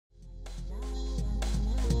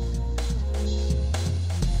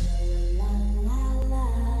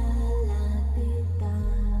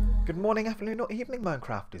Good morning, afternoon or evening,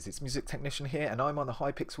 Minecrafters. It's MusicTechnician here and I'm on the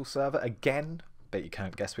Hypixel server again. Bet you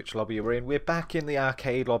can't guess which lobby we're in. We're back in the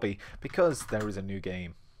arcade lobby because there is a new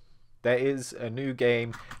game. There is a new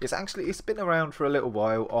game. It's been around for a little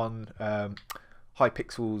while on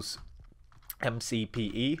Hypixel's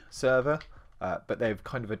MCPE server, but they've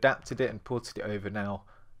kind of adapted it and ported it over now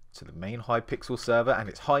to the main Hypixel server, and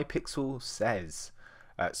it's Hypixel Says.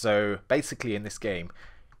 So basically in this game,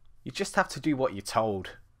 you just have to do what you're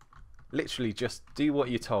told. Literally just do what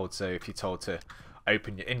you're told. So if you're told to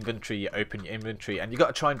open your inventory, you open your inventory, and you've got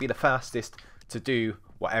to try and be the fastest to do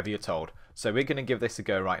whatever you're told. So we're going to give this a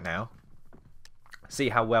go right now. See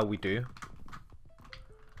how well we do.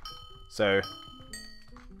 So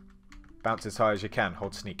bounce as high as you can,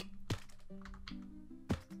 hold sneak.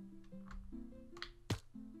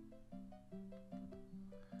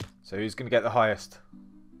 So who's going to get the highest?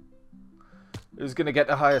 Who's going to get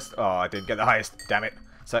the highest? Oh, I didn't get the highest, damn it.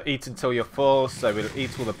 So eat until you're full, so we'll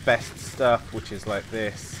eat all the best stuff, which is like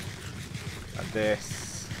this, and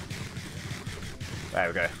this. There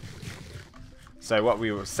we go. So what,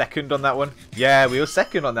 we were second on that one? Yeah, we were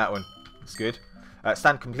second on that one. That's good.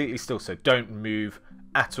 Stand completely still, so don't move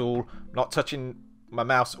at all. Not touching my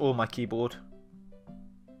mouse or my keyboard.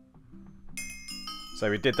 So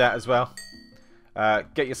we did that as well.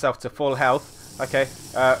 Get yourself to full health. Okay,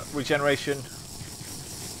 regeneration.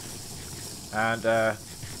 And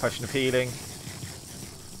potion of healing,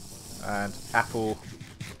 and apple.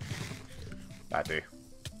 That do.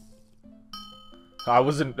 I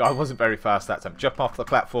wasn't very fast that time. Jump off the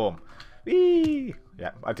platform. Whee!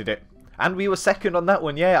 Yeah, I did it. And we were second on that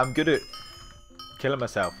one. Yeah, I'm good at killing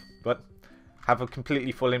myself. But have a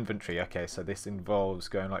completely full inventory. Okay, so this involves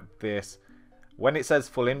going like this. When it says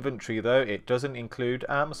full inventory, though, it doesn't include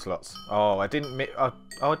armor slots. Oh, I didn't. Oh,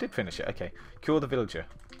 I did finish it. Okay, cure the villager.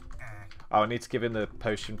 Oh, I need to give him the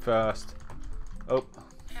potion first. Oh.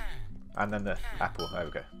 And then the apple. There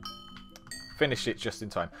we go. Finish it just in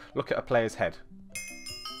time. Look at a player's head.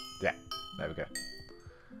 Yeah. There we go.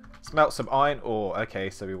 Smelt some iron ore. Okay,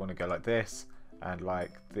 so we want to go like this. And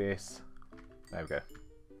like this. There we go.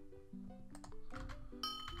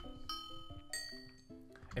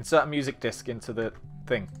 Insert a music disc into the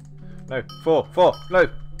thing. No. Four. No.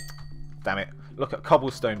 Damn it. Look at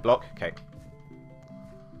cobblestone block. Okay.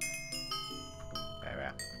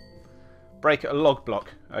 Break a log block.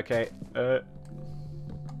 Okay. We'll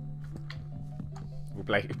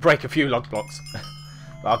break a few log blocks.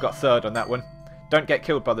 I got third on that one. Don't get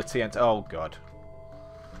killed by the TNT. Oh god.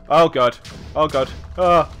 Oh god. Oh god.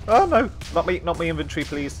 Oh no. Not me. Not my inventory,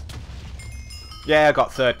 please. Yeah, I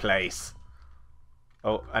got third place.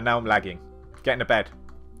 Oh, and now I'm lagging. Get into bed.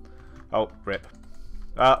 Oh, rip.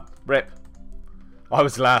 Rip. I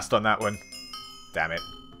was last on that one. Damn it.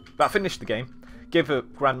 But I finished the game. Give a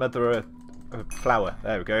grandmother a flower.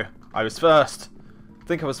 There we go. I was first. I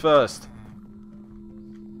think I was first.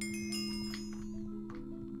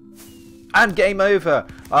 And game over.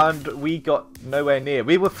 And we got nowhere near.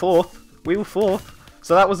 We were fourth.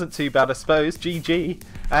 So that wasn't too bad, I suppose. GG.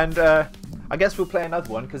 And I guess we'll play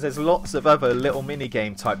another one because there's lots of other little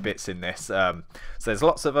mini-game type bits in this. So there's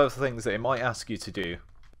lots of other things that it might ask you to do.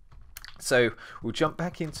 So we'll jump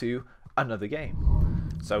back into another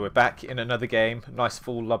game. So we're back in another game. Nice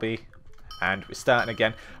full lobby. And we're starting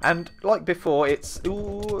again. And like before, it's...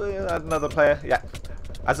 Ooh, another player. Yeah.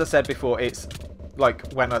 As I said before, it's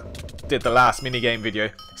like when I did the last minigame video.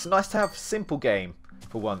 It's nice to have a simple game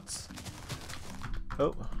for once.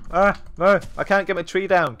 Oh. No. I can't get my tree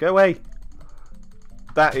down. Go away.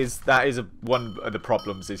 That is one of the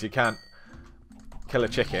problems, is you can't kill a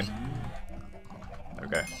chicken. There we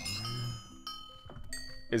go.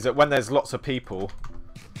 Is that when there's lots of people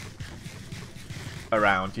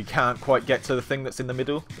around, you can't quite get to the thing that's in the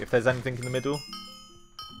middle, if there's anything in the middle.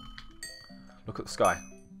 Look at the sky.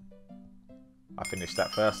 I finished that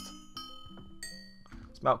first.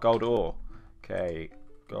 Smelt gold ore. Okay,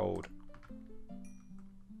 gold.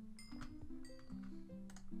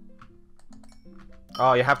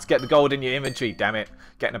 Oh, you have to get the gold in your inventory, damn it.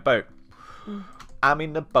 Get in a boat. I'm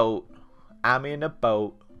in a boat. I'm in a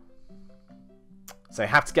boat. So you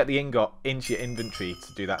have to get the ingot into your inventory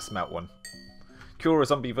to do that smelt one. Cure a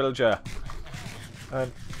zombie villager.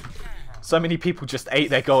 So many people just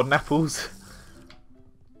ate their golden apples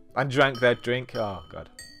and drank their drink. Oh god.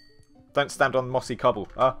 Don't stand on mossy cobble.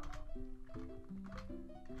 I'm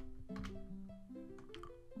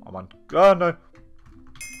on. Oh no.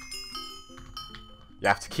 You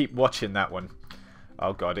have to keep watching that one.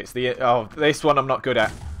 Oh god, it's the... Oh, this one I'm not good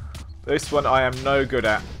at. This one I am no good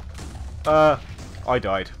at. I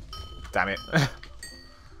died. Damn it.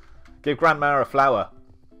 Give Grandma a flower.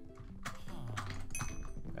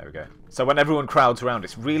 There we go. So when everyone crowds around,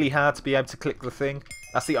 it's really hard to be able to click the thing.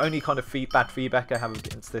 That's the only kind of bad feedback I have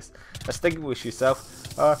against this. Extinguish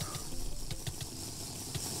yourself. There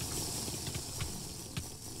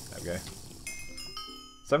we go.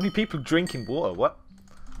 So many people drinking water. What?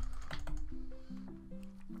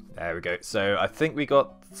 There we go. So I think we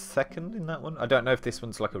got second in that one. I don't know if this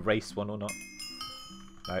one's like a race one or not.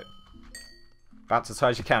 No. Bounce as high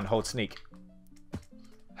as you can. Hold sneak.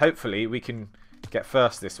 Hopefully we can get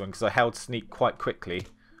first this one because I held sneak quite quickly.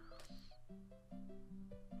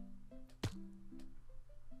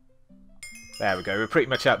 There we go. We're pretty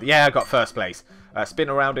much out. Yeah, I got first place. Spin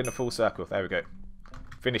around in a full circle. There we go.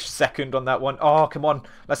 Finished second on that one. Oh, come on.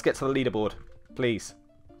 Let's get to the leaderboard. Please.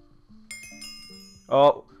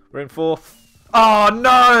 Oh, we're in fourth. Oh,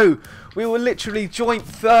 no! We were literally joint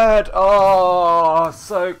third. Oh,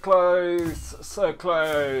 so close. So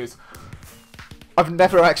close. I've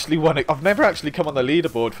never actually won it. I've never actually come on the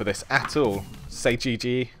leaderboard for this at all. Say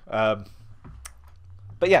GG.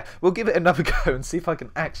 But yeah, we'll give it another go and see if I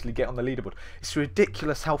can actually get on the leaderboard. It's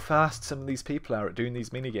ridiculous how fast some of these people are at doing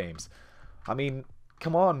these mini-games. I mean,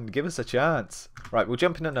 come on, give us a chance. Right, we'll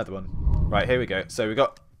jump in another one. Right, here we go. So we've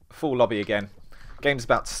got full lobby again. Game's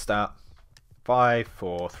about to start. 5,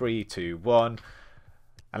 4, 3, 2, 1.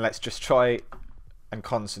 And let's just try and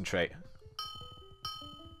concentrate.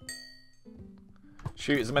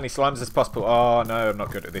 Shoot as many slimes as possible. Oh no, I'm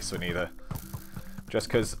not good at this one either. Just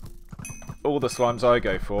because all the slimes I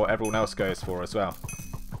go for, everyone else goes for as well.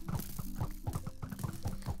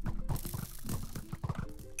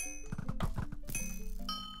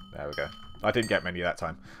 There we go. I didn't get many that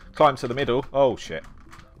time. Climb to the middle. Oh shit.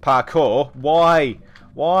 Parkour? Why?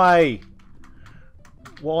 Why?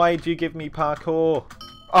 Why do you give me parkour?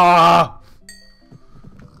 Ah!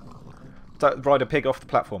 Don't ride a pig off the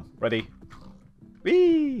platform. Ready?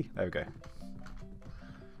 Whee! There we go.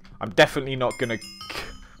 I'm definitely not going to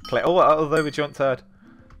play... Oh, although we jumped third.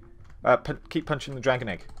 Keep punching the dragon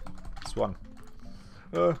egg. It's 1.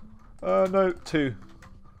 No. 2.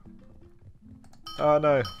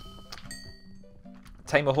 No.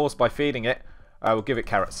 Tame a horse by feeding it. We'll give it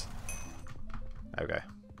carrots. There we go.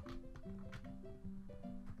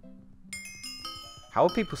 How are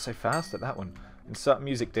people so fast at that one? Insert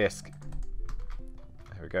music disc.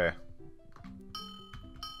 There we go.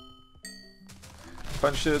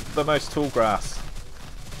 Punch the most tall grass.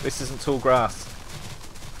 This isn't tall grass.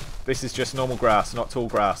 This is just normal grass, not tall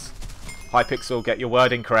grass. Hypixel, get your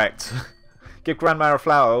wording correct. Give Grandma a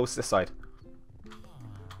flower. Oh, it's this side.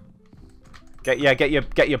 Get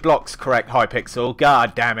your blocks correct, Hypixel.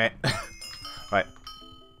 God damn it. Right.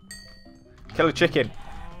 Kill a chicken.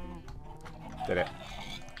 Did it.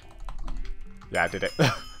 Yeah, I did it.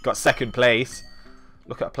 Got second place.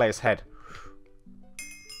 Look at a player's head.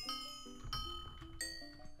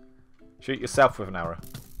 Shoot yourself with an arrow.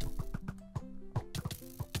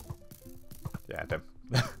 Yeah, damn.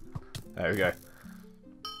 There we go.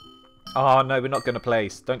 Oh no, we're not going to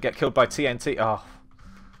place. Don't get killed by TNT. Oh.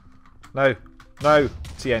 No. No,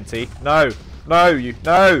 TNT. No. No, you.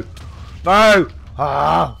 No. No.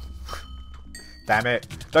 Ah. Damn it.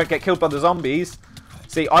 Don't get killed by the zombies.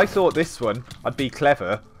 See, I thought this one, I'd be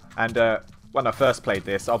clever. And when I first played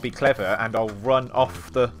this, I'll be clever and I'll run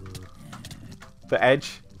off the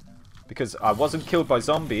edge. Because I wasn't killed by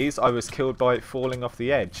zombies, I was killed by falling off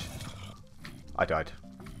the edge. I died.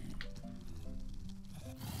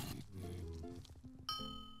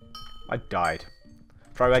 I died.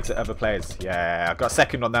 Throw eggs at other players. Yeah, I got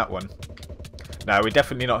second on that one. No, we're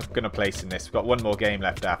definitely not going to place in this. We've got one more game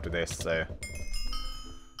left after this, so...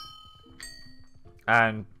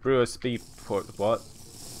 And brew a speed... What?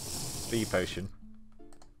 Speed potion.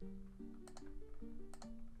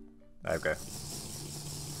 There we go.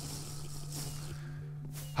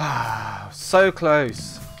 So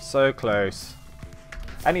close. So close.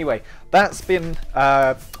 Anyway, that's been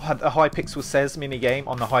a Hypixel Says minigame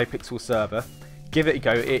on the Hypixel server. Give it a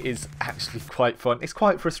go. It is actually quite fun. It's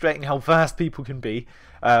quite frustrating how fast people can be.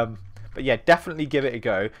 But yeah, definitely give it a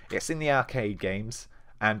go. It's in the arcade games.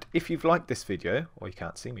 And if you've liked this video, or you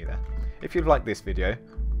can't see me there. If you've liked this video,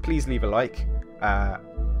 please leave a like.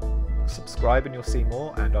 Subscribe and you'll see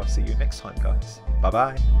more. And I'll see you next time, guys.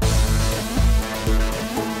 Bye-bye.